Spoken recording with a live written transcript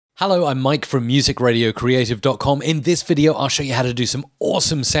Hello, I'm Mike from musicradiocreative.com. In this video, I'll show you how to do some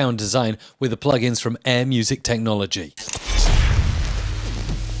awesome sound design with the plugins from Air Music Technology.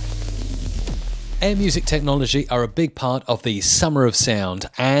 Air Music Technology are a big part of the Summer of Sound,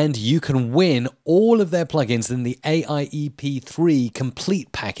 and you can win all of their plugins in the AIEP3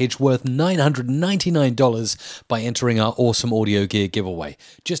 complete package worth $999 by entering our awesome audio gear giveaway.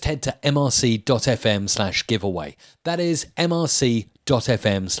 Just head to mrc.fm/giveaway. That is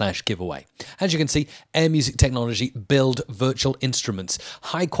mrc.fm/giveaway. As you can see, Air Music Technology build virtual instruments,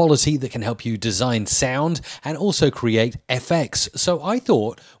 high quality that can help you design sound and also create effects. So I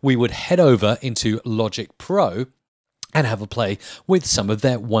thought we would head over into LogicPro and have a play with some of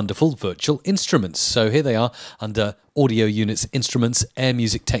their wonderful virtual instruments. So here they are under Audio Units, Instruments, Air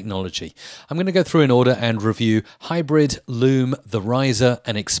Music Technology. I'm going to go through in order and review Hybrid, Loom, theRiser,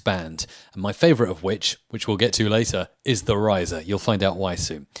 and Xpand. And my favorite of which we'll get to later, is theRiser. You'll find out why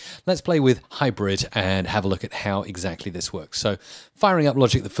soon. Let's play with Hybrid and have a look at how exactly this works. So firing up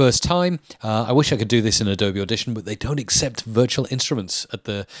Logic the first time. I wish I could do this in Adobe Audition, but they don't accept virtual instruments at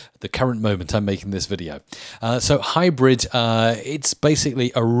the current moment I'm making this video. So Hybrid, it's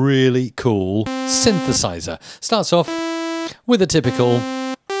basically a really cool synthesizer. Starts off with a typical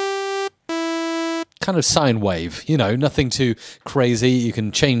kind of sine wave, you know, nothing too crazy. You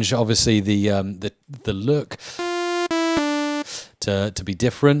can change obviously the look to be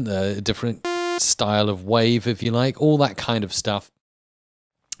different, a different style of wave if you like, all that kind of stuff,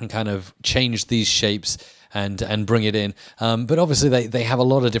 and kind of change these shapes and bring it in. But obviously they have a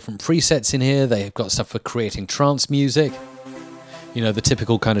lot of different presets in here. They've got stuff for creating trance music. You know, the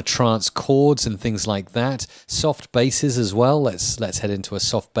typical kind of trance chords and things like that. Soft basses as well. Let's head into a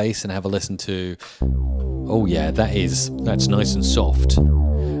soft bass and have a listen to... Oh yeah, that's nice and soft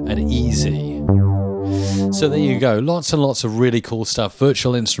and easy. So there you go. Lots and lots of really cool stuff.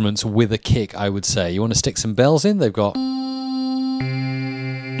 Virtual instruments with a kick, I would say. You want to stick some bells in? They've got...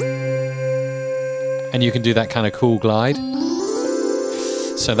 And you can do that kind of cool glide.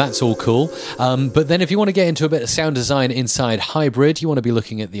 So that's all cool. But then if you want to get into a bit of sound design inside Hybrid, you want to be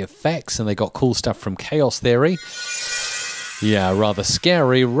looking at the effects, and they got cool stuff from Chaos Theory. Yeah, rather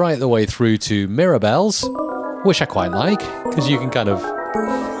scary, right the way through to mirror bells, which I quite like, because you can kind of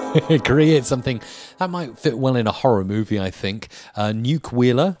create something that might fit well in a horror movie, I think. Nuke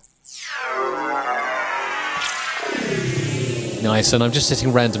Wheeler. Nice, and I'm just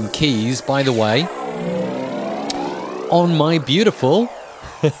hitting random keys, by the way, on my beautiful...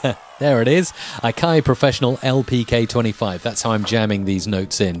 there it is, Akai Professional LPK25. That's how I'm jamming these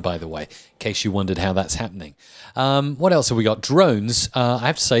notes in, by the way, in case you wondered how that's happening. What else have we got? Drones. I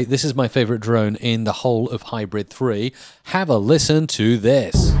have to say, this is my favorite drone in the whole of Hybrid 3. Have a listen to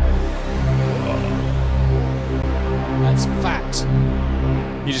this. That's fact.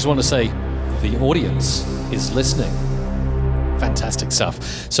 You just want to say, the audience is listening. Fantastic stuff.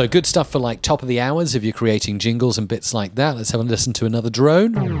 So good stuff for like top of the hours if you're creating jingles and bits like that. Let's have a listen to another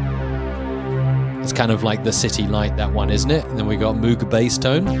drone. It's kind of like the City Light, that one, isn't it? And then we've got Moog bass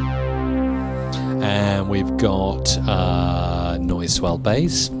tone. And we've got noise swell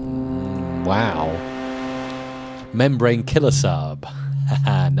bass. Wow. Membrane killer sub.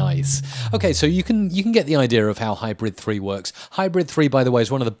 Nice. Okay, so you can get the idea of how Hybrid 3 works. Hybrid 3, by the way,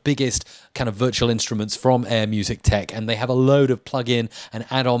 is one of the biggest kind of virtual instruments from Air Music Tech, and they have a load of plug-in and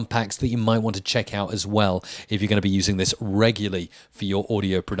add-on packs that you might want to check out as well if you're going to be using this regularly for your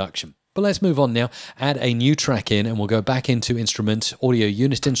audio production. But let's move on now, add a new track in, and we'll go back into Instrument, Audio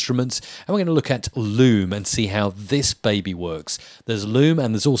Unit Instruments, and we're going to look at Loom and see how this baby works. There's Loom,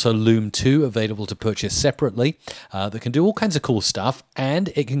 and there's also Loom 2 available to purchase separately that can do all kinds of cool stuff,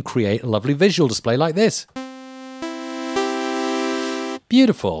 and it can create a lovely visual display like this.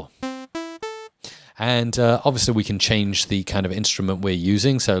 Beautiful. And obviously we can change the kind of instrument we're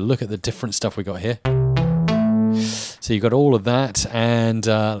using, so look at the different stuff we got here. So you've got all of that, and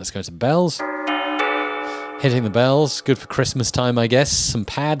let's go to bells. Hitting the bells, good for Christmas time, I guess. Some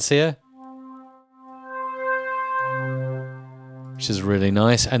pads here, which is really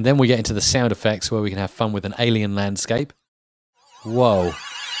nice. And then we get into the sound effects where we can have fun with an alien landscape. Whoa.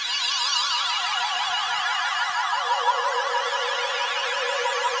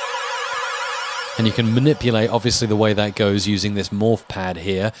 And you can manipulate, obviously, the way that goes using this morph pad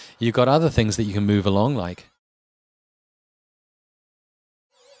here. You've got other things that you can move along, like...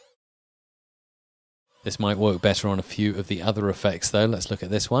 This might work better on a few of the other effects, though. Let's look at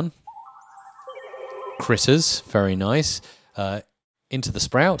this one. Critters, very nice. Into the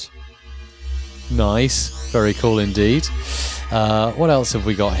Sprout. Nice, very cool indeed. What else have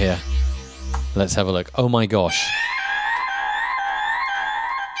we got here? Let's have a look. Oh my gosh.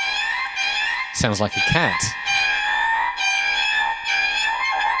 Sounds like a cat.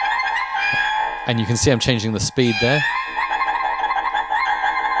 And you can see I'm changing the speed there.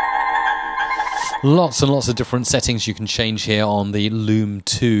 Lots and lots of different settings you can change here on the Loom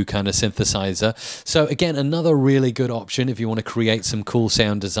 2 kind of synthesizer. So again, another really good option if you want to create some cool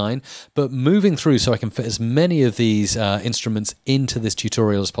sound design. But moving through so I can fit as many of these instruments into this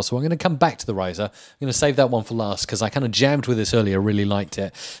tutorial as possible. I'm going to come back to the riser. I'm going to save that one for last because I kind of jammed with this earlier, really liked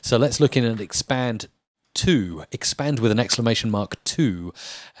it. So let's look in at Xpand 2, Xpand with an exclamation mark 2,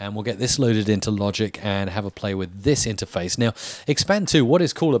 and we'll get this loaded into Logic and have a play with this interface. Now, Xpand 2, what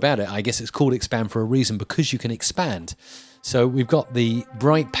is cool about it, I guess it's called Xpand for a reason, because you can expand. So we've got the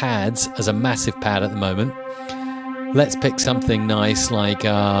bright pads as a massive pad at the moment. Let's pick something nice like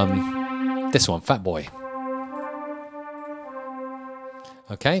this one, Fat Boy.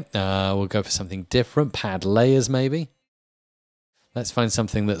 Okay, we'll go for something different, pad layers maybe. Let's find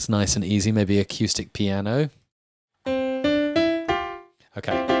something that's nice and easy, maybe acoustic piano.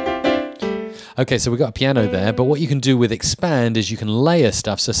 Okay, so we've got a piano there, but what you can do with Xpand is you can layer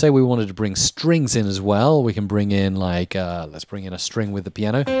stuff. So say we wanted to bring strings in as well. We can bring in like, let's bring in a string with the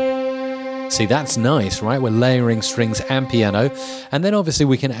piano. See, that's nice, right? We're layering strings and piano. And then obviously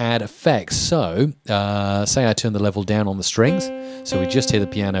we can add effects. So say I turn the level down on the strings. So we just hear the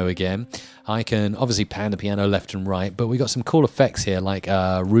piano again. I can obviously pan the piano left and right, but we got some cool effects here like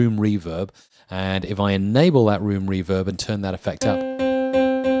room reverb. And if I enable that room reverb and turn that effect up,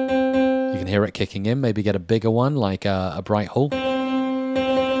 you can hear it kicking in. Maybe get a bigger one like a bright hall.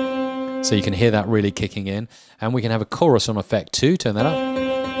 So you can hear that really kicking in. And we can have a chorus on effect too. Turn that up.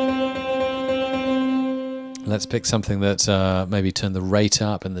 Let's pick something that maybe turn the rate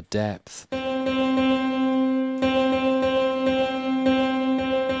up and the depth.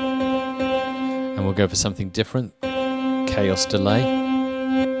 And we'll go for something different. Chaos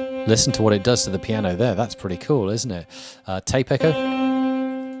delay. Listen to what it does to the piano there. That's pretty cool, isn't it? Tape echo.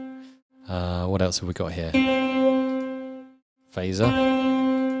 What else have we got here? Phaser.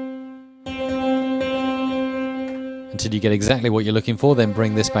 Until you get exactly what you're looking for, then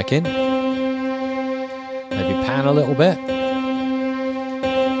bring this back in. Maybe pan a little bit.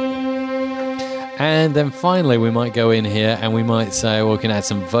 And then finally we might go in here and we might say, well, we can add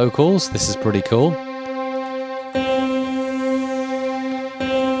some vocals. This is pretty cool.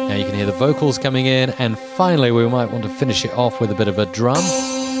 Now you can hear the vocals coming in, and finally we might want to finish it off with a bit of a drum.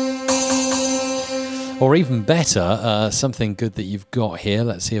 Or even better, something good that you've got here,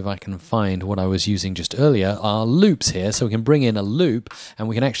 let's see if I can find what I was using just earlier, are loops here. So we can bring in a loop and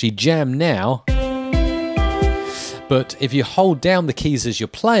we can actually jam now. But if you hold down the keys as you're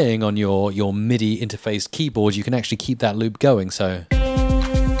playing on your MIDI interfaced keyboard, you can actually keep that loop going. So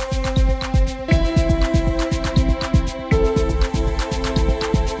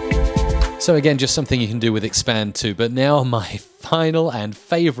again, just something you can do with Xpand too. But now my final and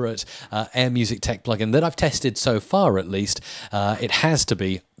favorite Air Music Tech plugin that I've tested so far, at least, it has to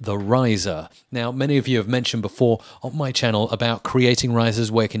be theRiser. Now, many of you have mentioned before on my channel about creating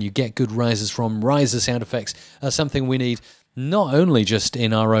risers. Where can you get good risers from? Riser sound effects are something we need not only just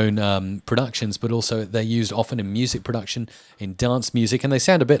in our own productions, but also they're used often in music production, in dance music, and they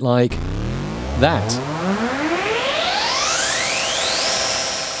sound a bit like that.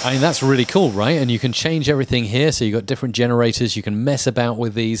 I mean, that's really cool, right? And you can change everything here. So you've got different generators. You can mess about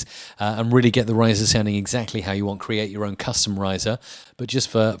with these and really get the riser sounding exactly how you want. Create your own custom riser. But just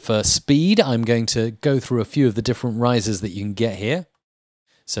for speed, I'm going to go through a few of the different risers that you can get here.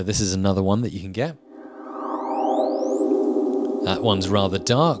 So this is another one that you can get. That one's rather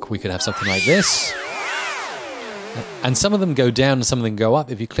dark. We could have something like this. And some of them go down and some of them go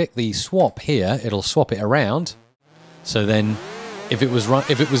up. If you click the swap here, it'll swap it around. So then if it was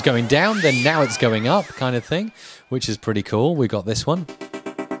going down, then now it's going up, kind of thing, which is pretty cool. We got this one.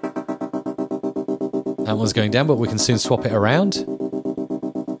 That one's going down, but we can soon swap it around.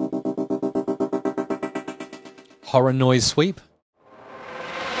 Horror noise sweep.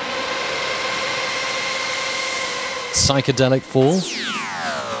 Psychedelic fall.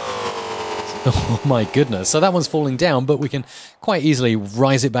 Oh my goodness. So that one's falling down, but we can quite easily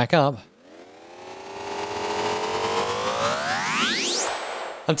rise it back up.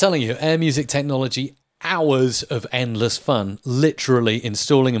 I'm telling you, Air Music Technology, hours of endless fun, literally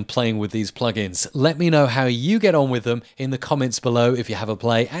installing and playing with these plugins. Let me know how you get on with them in the comments below if you have a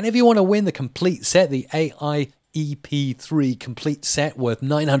play. And if you want to win the complete set, the AIEP3 complete set worth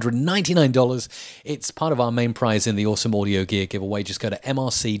 $999, it's part of our main prize in the Awesome Audio Gear giveaway. Just go to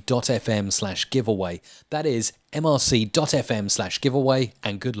mrc.fm/giveaway. That is mrc.fm/giveaway,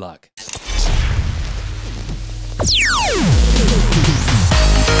 and good luck.